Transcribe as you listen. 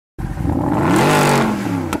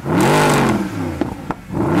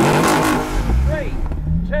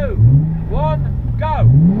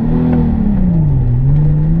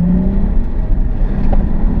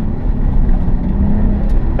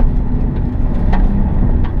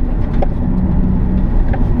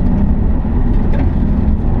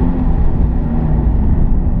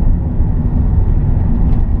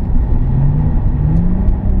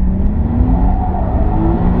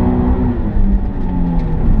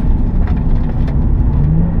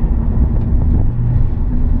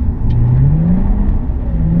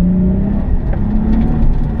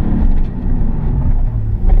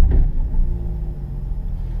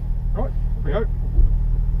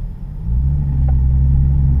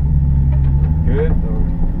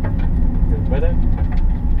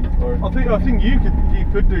I think you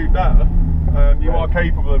could do better. You are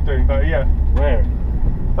capable of doing better, yeah. Where?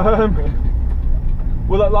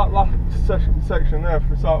 Well, that last section there,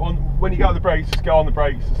 it's like when you get on the brakes, just go on the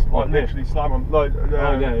brakes, just like literally slam them. Like,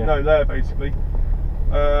 no, there basically.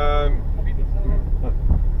 But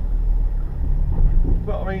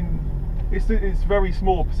I mean, it's very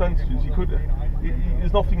small percentages. You could,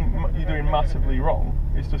 there's nothing you're doing massively wrong.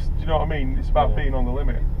 It's just, do you know what I mean? It's about being on the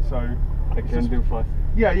limit. So I can do fast.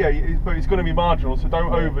 Yeah, but it's going to be marginal. So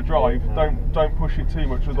don't overdrive. Don't push it too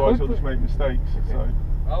much, otherwise you'll just make mistakes. So.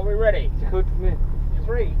 Are we ready? It's good for me.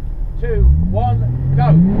 3, 2, 1,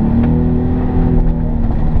 go!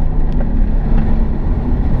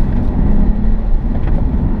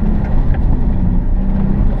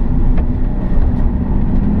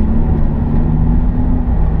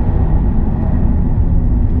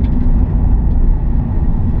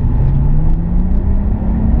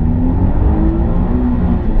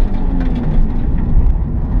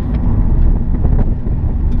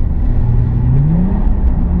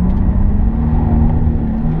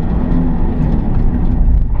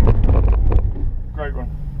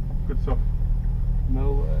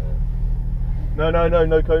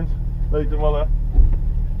 No cones. No, you didn't want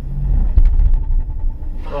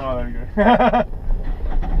that. Oh, there you go.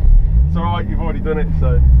 It's alright, you've already done it,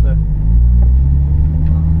 so. Yeah.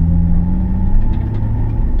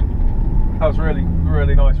 That was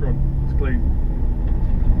really nice run. It's clean.